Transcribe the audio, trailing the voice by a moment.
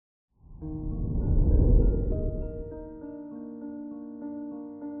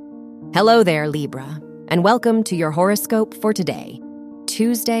Hello there, Libra, and welcome to your horoscope for today,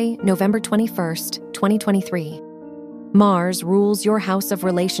 Tuesday, November 21st, 2023. Mars rules your house of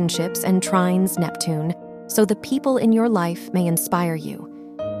relationships and trines Neptune, so the people in your life may inspire you.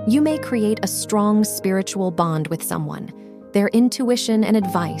 You may create a strong spiritual bond with someone. Their intuition and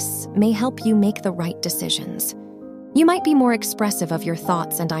advice may help you make the right decisions. You might be more expressive of your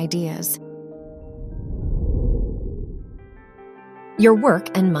thoughts and ideas. Your work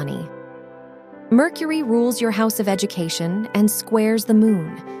and money. Mercury rules your house of education and squares the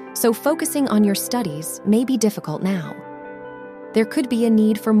moon, so focusing on your studies may be difficult now. There could be a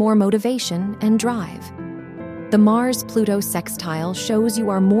need for more motivation and drive. The Mars-Pluto sextile shows you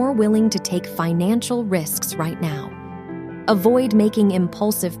are more willing to take financial risks right now. Avoid making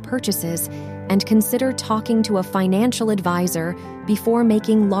impulsive purchases and consider talking to a financial advisor before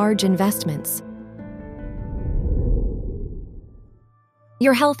making large investments.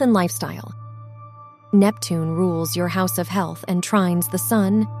 Your health and lifestyle. Neptune rules your house of health and trines the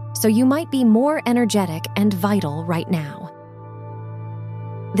sun, so you might be more energetic and vital right now.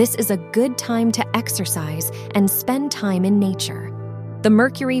 This is a good time to exercise and spend time in nature. The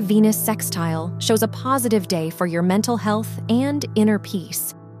Mercury-Venus sextile shows a positive day for your mental health and inner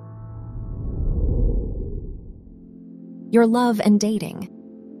peace. Your love and dating.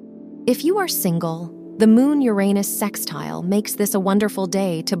 If you are single, the Moon-Uranus sextile makes this a wonderful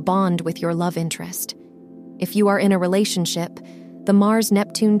day to bond with your love interest. If you are in a relationship, the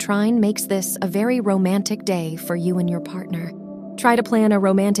Mars-Neptune trine makes this a very romantic day for you and your partner. Try to plan a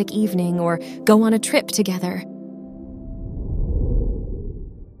romantic evening or go on a trip together.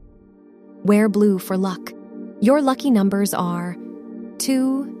 Wear blue for luck. Your lucky numbers are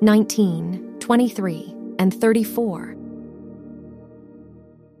 2, 19, 23, and 34.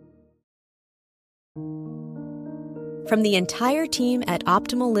 From the entire team at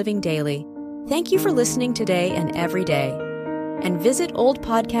Optimal Living Daily, thank you for listening today and every day. And visit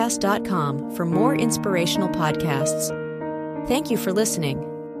oldpodcast.com for more inspirational podcasts. Thank you for listening.